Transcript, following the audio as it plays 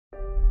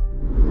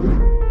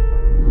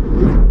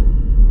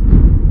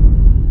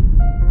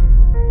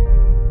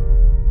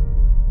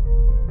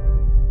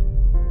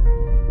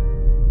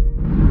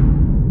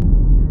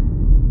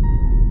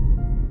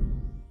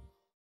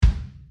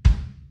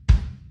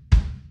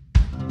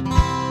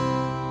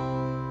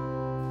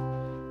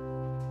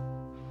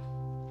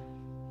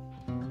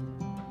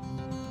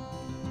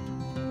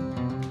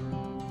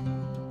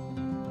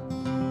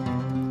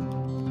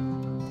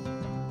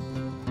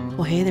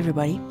Well, hey there,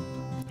 everybody,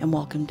 and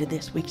welcome to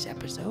this week's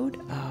episode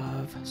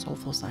of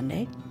Soulful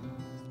Sunday.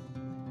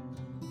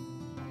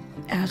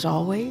 As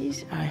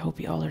always, I hope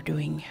you all are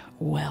doing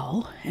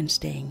well and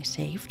staying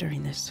safe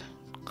during this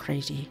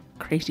crazy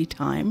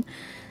time.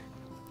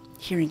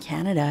 Here in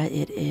Canada,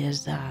 it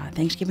is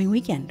Thanksgiving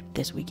weekend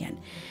this weekend,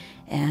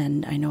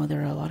 and I know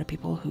there are a lot of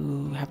people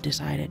who have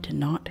decided to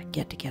not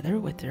get together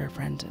with their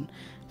friends and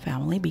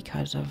family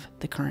because of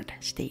the current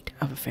state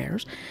of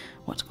affairs,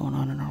 what's going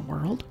on in our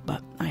world.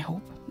 But I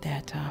hope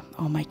that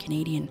all my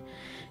Canadian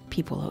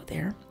people out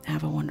there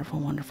have a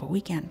wonderful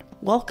weekend.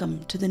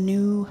 Welcome to the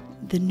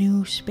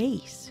new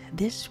space.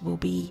 This will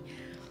be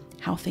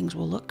how things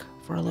will look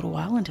for a little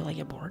while until I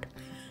get bored.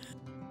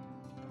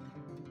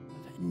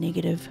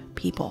 Negative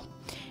people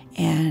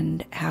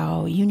and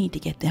how you need to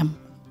get them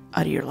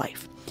out of your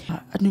life.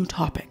 A new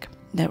topic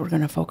that we're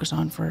going to focus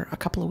on for a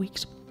couple of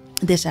weeks.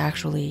 This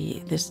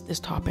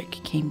topic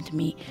came to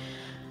me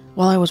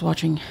while I was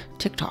watching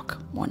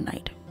TikTok one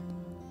night.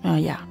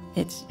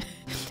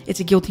 It's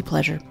a guilty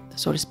pleasure,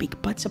 so to speak.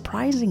 But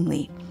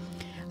surprisingly,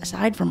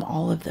 aside from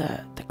all of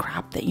the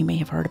crap that you may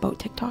have heard about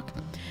TikTok,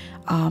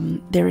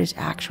 there is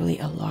actually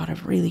a lot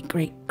of really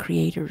great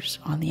creators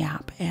on the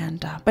app.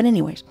 But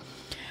anyways,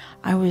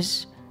 I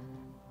was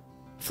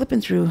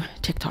flipping through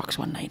TikToks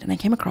one night and I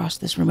came across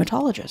this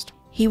rheumatologist.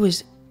 He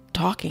was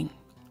talking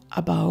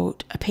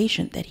about a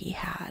patient that he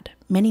had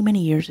many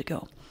years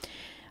ago.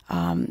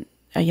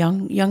 A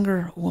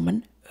younger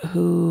woman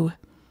who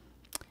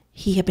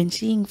he had been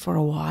seeing for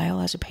a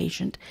while as a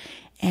patient,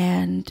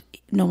 and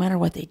no matter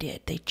what they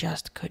did, they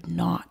just could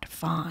not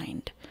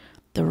find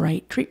the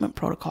right treatment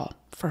protocol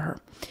for her.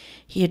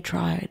 He had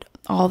tried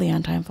all the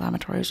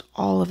anti-inflammatories,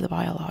 all of the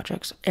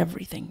biologics,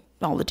 everything,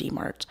 all the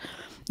DMARDs,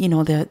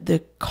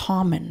 the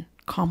common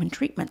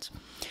treatments.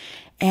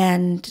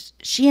 And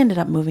she ended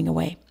up moving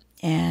away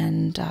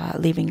and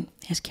leaving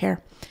his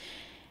care.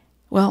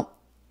 Well,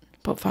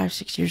 about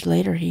 5-6 years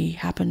later, he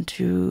happened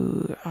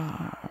to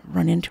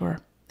run into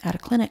her at a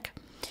clinic,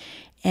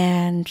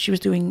 and she was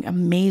doing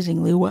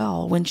amazingly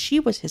well. When she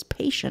was his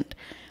patient,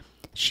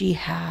 she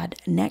had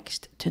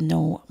next to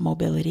no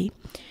mobility.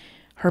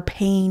 Her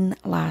pain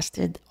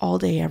lasted all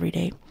day, every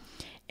day.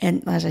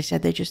 And as I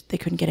said, they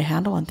couldn't get a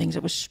handle on things.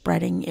 It was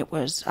spreading. It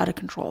was out of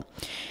control.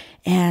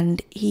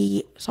 And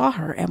he saw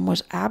her and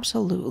was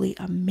absolutely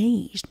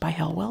amazed by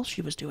how well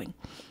she was doing.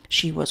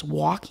 She was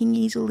walking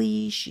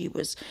easily. She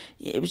looked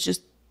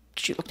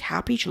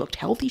happy. She looked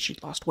healthy.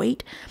 She'd lost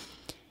weight.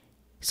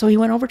 So he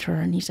went over to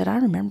her and he said, "I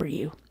remember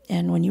you.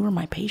 And when you were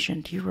my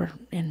patient, you were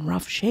in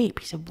rough shape."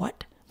 He said,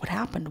 What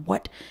happened?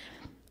 What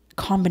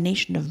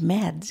combination of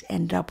meds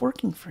ended up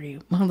working for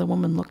you?" Well, the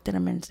woman looked at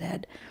him and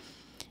said,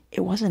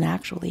 "It wasn't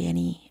actually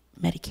any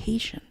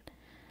medication."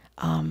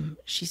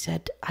 She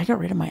said, "I got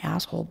rid of my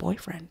asshole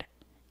boyfriend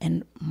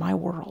and my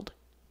world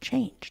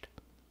changed."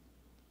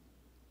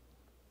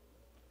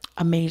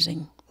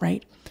 Amazing,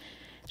 right?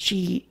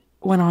 She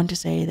went on to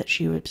say that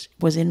she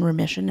was in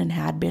remission and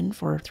had been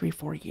for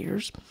 3-4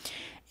 years,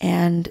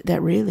 and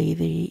that really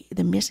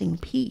the missing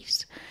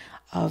piece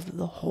of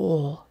the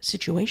whole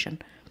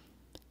situation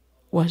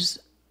was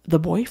the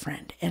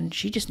boyfriend, and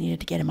she just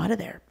needed to get him out of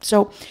there.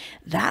 So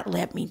that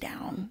led me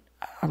down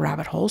a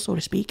rabbit hole, so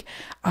to speak,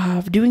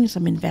 of doing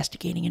some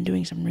investigating and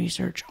doing some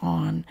research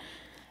on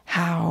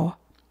how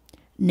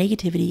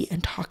negativity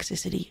and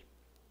toxicity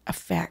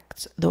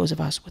affects those of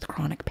us with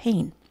chronic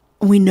pain.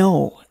 We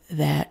know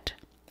that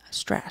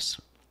stress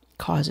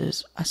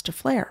causes us to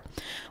flare.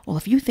 Well,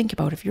 if you think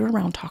about, if you're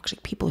around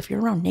toxic people, if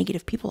you're around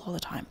negative people all the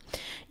time,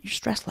 your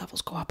stress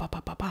levels go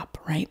up,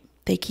 right?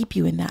 They keep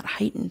you in that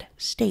heightened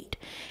state,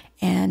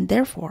 and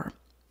therefore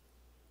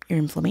your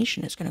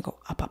inflammation is going to go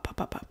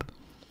up.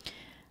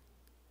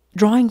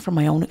 Drawing from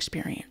my own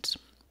experience,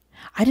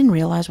 I didn't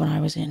realize when I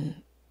was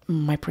in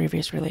my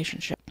previous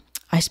relationship,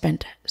 I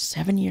spent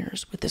 7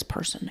 years with this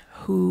person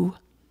who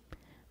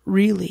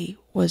really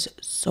was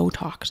so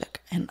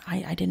toxic, and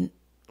I didn't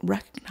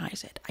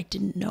recognize it. I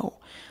didn't know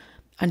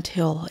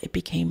until it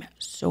became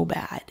so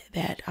bad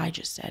that I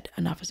just said,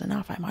 enough is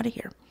enough, I'm out of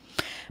here.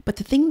 But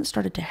the thing that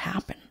started to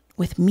happen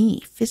with me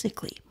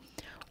physically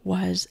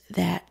was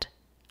that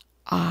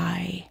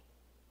I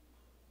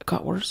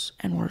got worse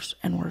and worse.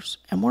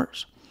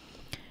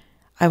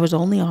 I was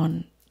only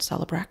on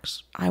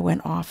Celebrex. I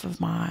went off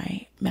of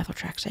my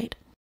methotrexate.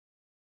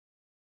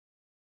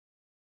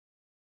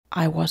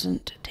 I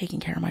wasn't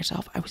taking care of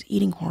myself. I was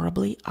eating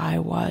horribly. I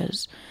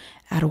was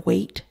at a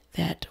weight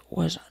that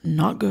was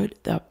not good.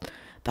 The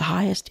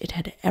highest it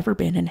had ever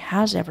been and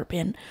has ever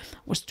been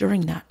was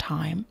during that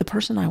time. The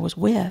person I was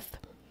with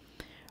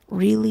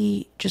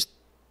really just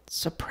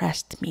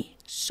suppressed me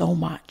so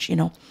much.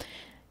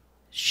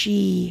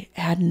 She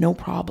had no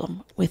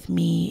problem with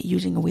me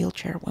using a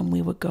wheelchair when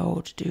we would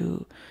go to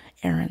do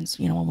errands,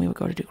 when we would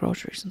go to do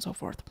groceries and so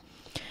forth.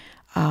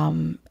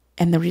 And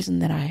the reason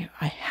that I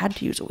had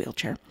to use a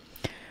wheelchair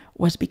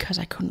was because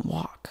I couldn't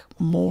walk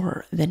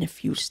more than a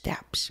few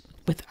steps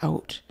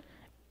without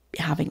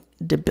having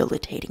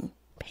debilitating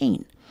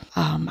pain.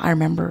 I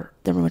remember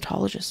the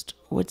rheumatologist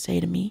would say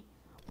to me,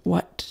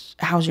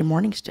 how's your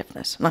morning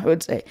stiffness? And I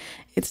would say,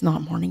 it's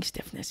not morning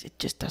stiffness. It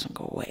just doesn't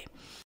go away.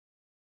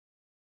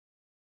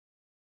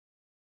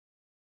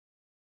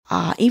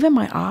 Even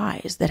my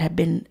eyes that had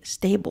been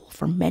stable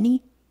for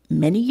many,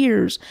 many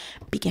years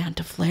began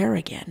to flare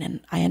again.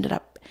 And I ended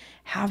up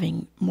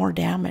having more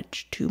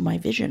damage to my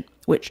vision,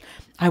 which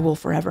I will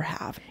forever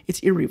have. It's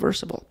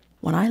irreversible.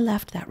 When I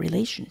left that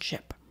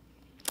relationship,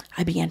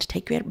 I began to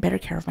take better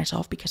care of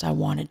myself because I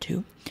wanted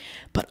to,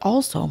 but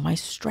also my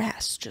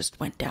stress just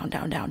went down,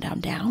 down, down, down,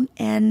 down,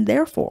 and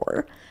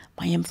therefore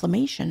my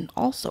inflammation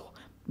also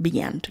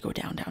began to go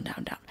down, down,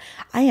 down, down.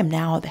 I am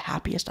now the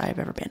happiest I have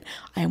ever been.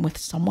 I am with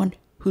someone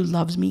who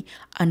loves me,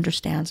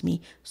 understands me,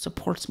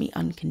 supports me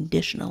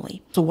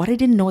unconditionally. So what I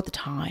didn't know at the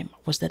time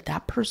was that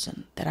that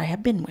person that I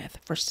had been with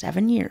for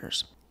 7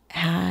 years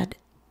had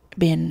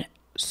been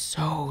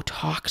so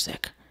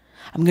toxic.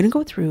 I'm going to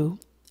go through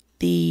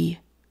the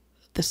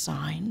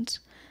signs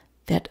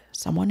that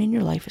someone in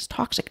your life is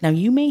toxic. Now,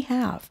 you may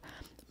have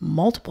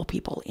multiple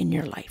people in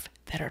your life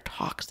that are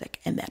toxic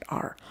and that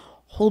are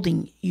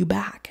holding you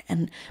back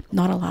and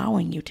not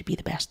allowing you to be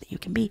the best that you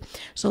can be.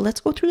 So let's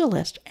go through the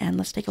list and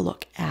let's take a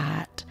look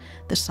at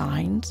the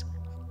signs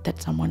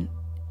that someone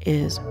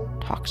is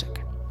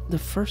toxic. The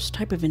first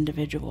type of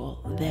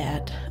individual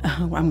that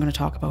I'm going to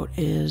talk about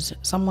is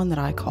someone that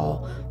I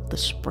call the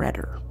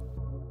spreader.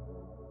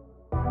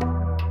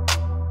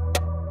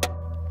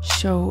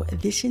 So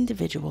this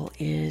individual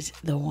is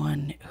the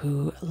one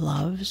who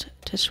loves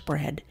to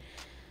spread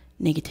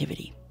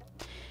negativity.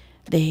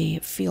 They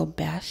feel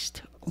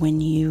best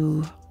when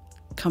you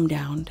come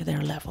down to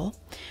their level,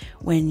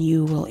 when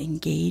you will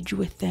engage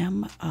with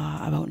them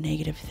about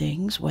negative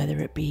things, whether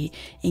it be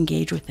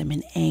engage with them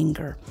in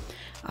anger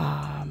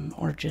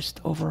or just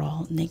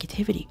overall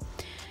negativity.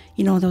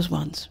 You know, those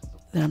ones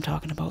that I'm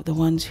talking about, the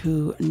ones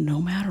who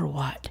no matter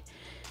what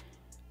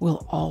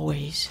will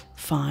always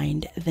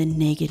find the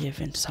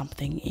negative in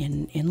something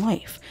in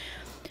life.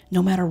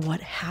 No matter what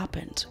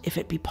happens, if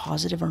it be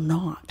positive or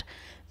not,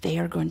 they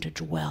are going to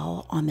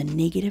dwell on the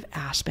negative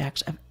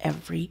aspects of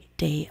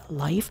everyday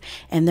life,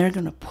 and they're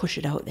going to push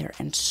it out there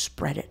and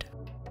spread it.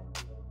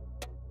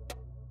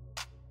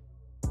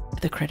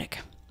 The critic,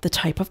 the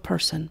type of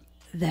person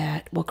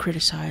that will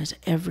criticize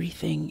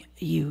everything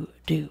you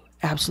do.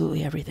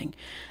 Absolutely everything.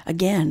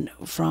 Again,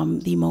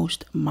 from the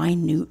most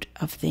minute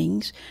of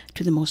things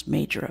to the most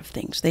major of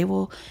things. They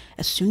will,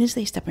 as soon as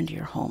they step into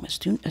your home, as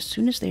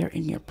soon as they are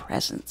in your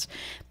presence,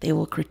 they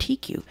will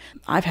critique you.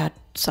 I've had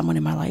someone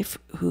in my life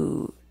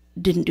who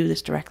didn't do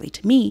this directly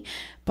to me,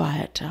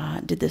 but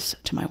did this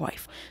to my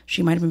wife.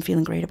 She might have been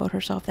feeling great about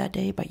herself that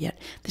day, but yet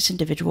this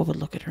individual would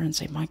look at her and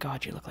say, "My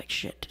God, you look like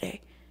shit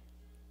today."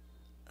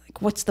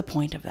 What's the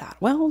point of that?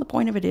 Well, the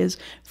point of it is,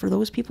 for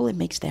those people, it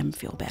makes them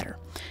feel better.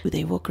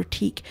 They will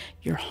critique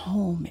your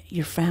home,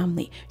 your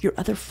family, your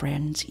other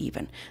friends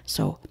even.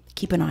 So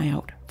keep an eye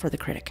out for the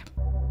critic.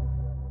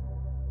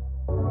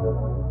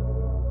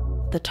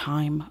 The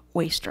time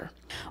waster.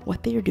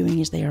 What they are doing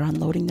is they are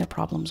unloading their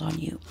problems on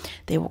you.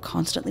 They will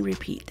constantly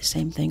repeat the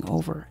same thing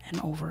over and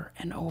over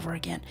and over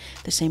again.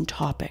 The same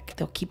topic.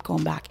 They'll keep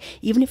going back.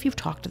 Even if you've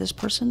talked to this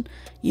person,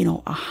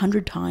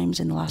 100 times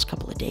in the last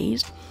couple of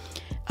days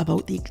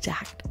about the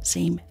exact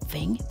same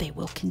thing, they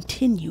will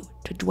continue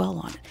to dwell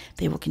on it.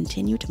 They will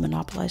continue to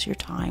monopolize your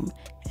time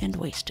and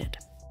waste it.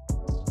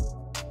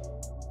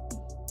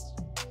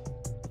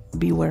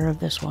 Beware of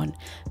this one.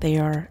 They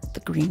are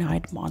the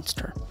green-eyed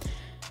monster.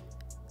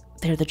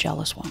 They're the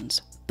jealous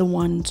ones. The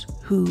ones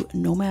who,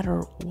 no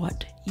matter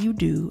what you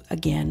do,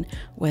 again,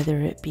 whether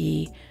it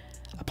be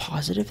a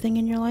positive thing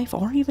in your life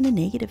or even a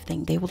negative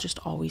thing, they will just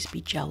always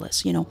be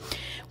jealous.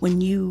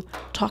 When you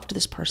talk to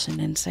this person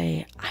and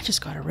say, "I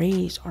just got a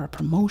raise or a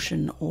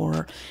promotion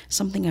or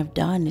something I've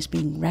done is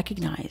being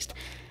recognized,"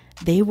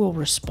 they will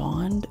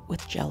respond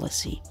with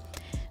jealousy,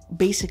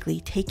 basically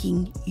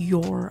taking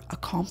your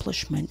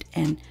accomplishment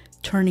and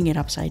turning it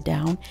upside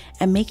down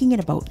and making it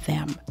about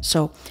them.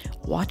 So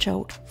watch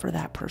out for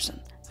that person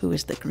who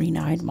is the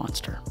green-eyed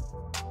monster.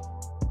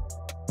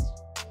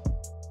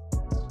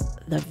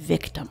 The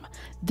victim.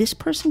 This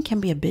person can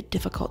be a bit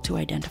difficult to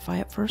identify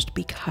at first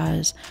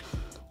because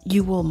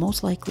you will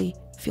most likely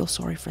feel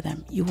sorry for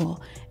them. You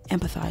will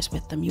empathize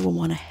with them. You will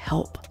want to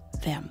help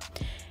them.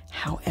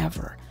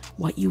 However,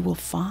 what you will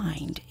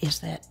find is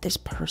that this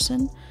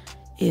person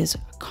is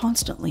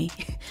constantly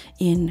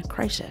in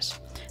crisis.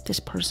 This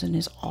person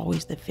is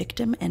always the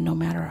victim, and no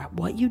matter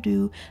what you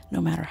do,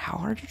 no matter how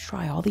hard you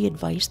try, all the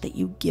advice that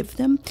you give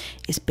them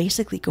is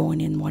basically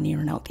going in one ear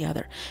and out the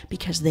other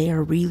because they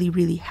are really,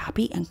 really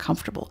happy and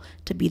comfortable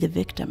to be the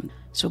victim.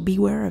 So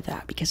beware of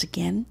that, because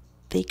again,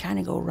 they kind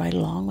of go right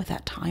along with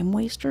that time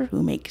waster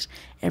who makes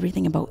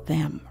everything about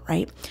them,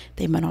 right?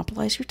 They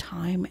monopolize your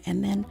time,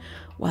 and then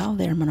while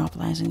they're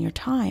monopolizing your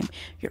time,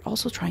 you're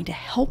also trying to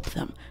help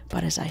them.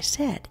 But as I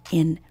said,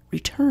 in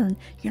return,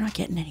 you're not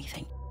getting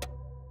anything.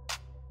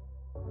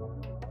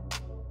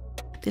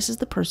 This is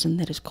the person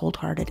that is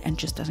cold-hearted and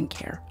just doesn't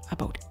care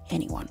about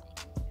anyone.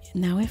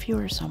 Now, if you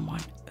are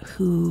someone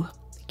who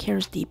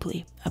cares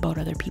deeply about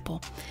other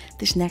people.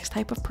 This next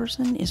type of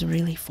person is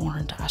really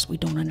foreign to us. We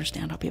don't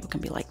understand how people can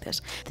be like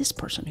this. This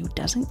person who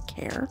doesn't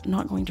care,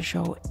 not going to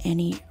show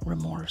any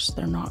remorse.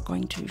 They're not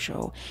going to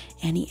show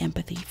any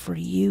empathy for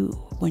you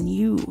when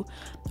you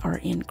are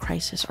in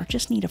crisis or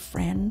just need a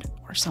friend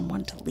or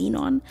someone to lean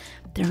on.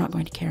 They're not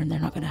going to care, and they're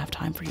not going to have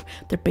time for you.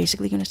 They're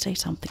basically going to say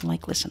something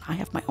like, listen, I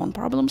have my own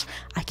problems.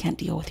 I can't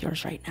deal with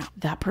yours right now.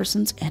 That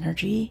person's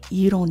energy,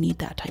 you don't need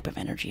that type of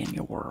energy in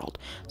your world.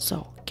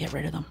 So get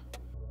rid of them.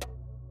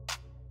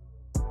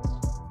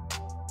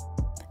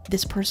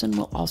 This person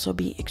will also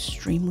be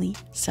extremely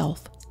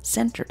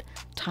self-centered,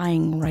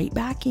 tying right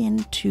back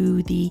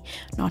into the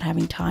not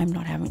having time,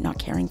 not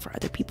caring for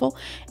other people.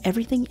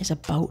 Everything is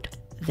about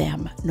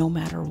them, no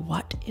matter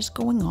what is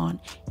going on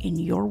in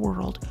your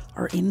world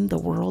or in the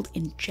world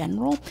in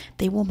general.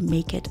 They will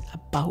make it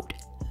about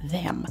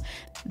them.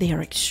 They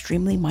are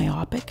extremely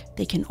myopic.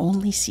 They can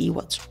only see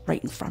what's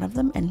right in front of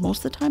them, and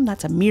most of the time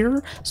that's a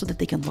mirror so that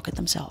they can look at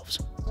themselves.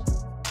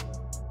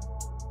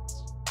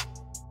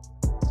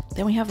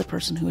 Then we have the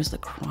person who is the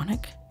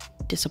chronic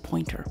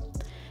disappointer.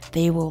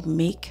 They will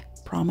make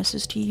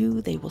promises to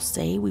you. They will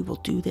say, we will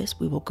do this,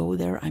 we will go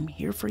there, I'm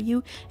here for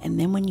you. And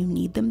then when you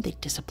need them, they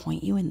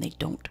disappoint you and they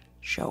don't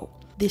show.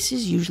 This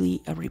is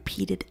usually a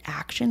repeated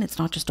action. It's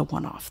not just a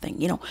one-off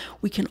thing. You know,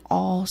 we can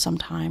all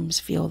sometimes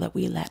feel that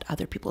we let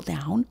other people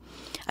down.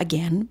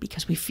 Again,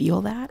 because we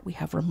feel that, we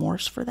have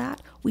remorse for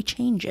that, we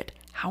change it.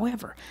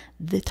 However,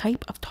 the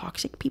type of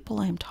toxic people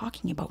I am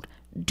talking about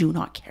do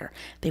not care.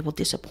 They will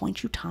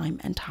disappoint you time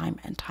and time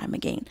and time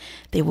again.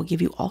 They will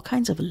give you all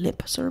kinds of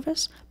lip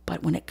service,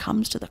 but when it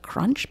comes to the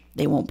crunch,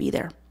 they won't be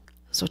there.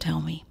 So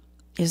tell me,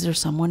 is there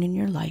someone in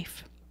your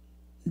life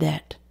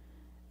that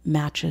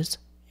matches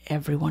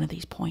every one of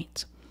these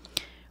points?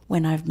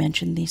 When I've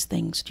mentioned these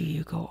things, do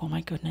you go, oh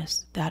my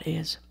goodness, that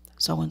is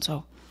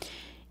so-and-so?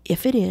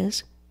 If it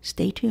is,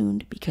 stay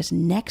tuned, because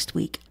next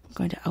week I'm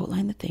going to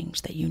outline the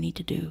things that you need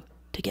to do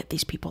to get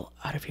these people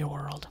out of your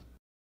world.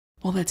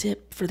 Well, that's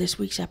it for this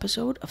week's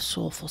episode of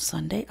Soulful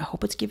Sunday. I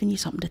hope it's given you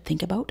something to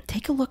think about.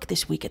 Take a look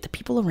this week at the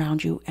people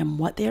around you and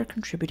what they are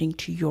contributing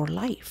to your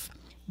life.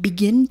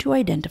 Begin to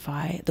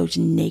identify those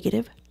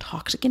negative,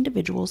 toxic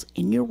individuals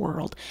in your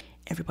world.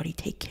 Everybody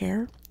take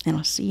care, and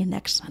I'll see you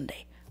next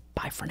Sunday.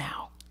 Bye for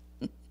now.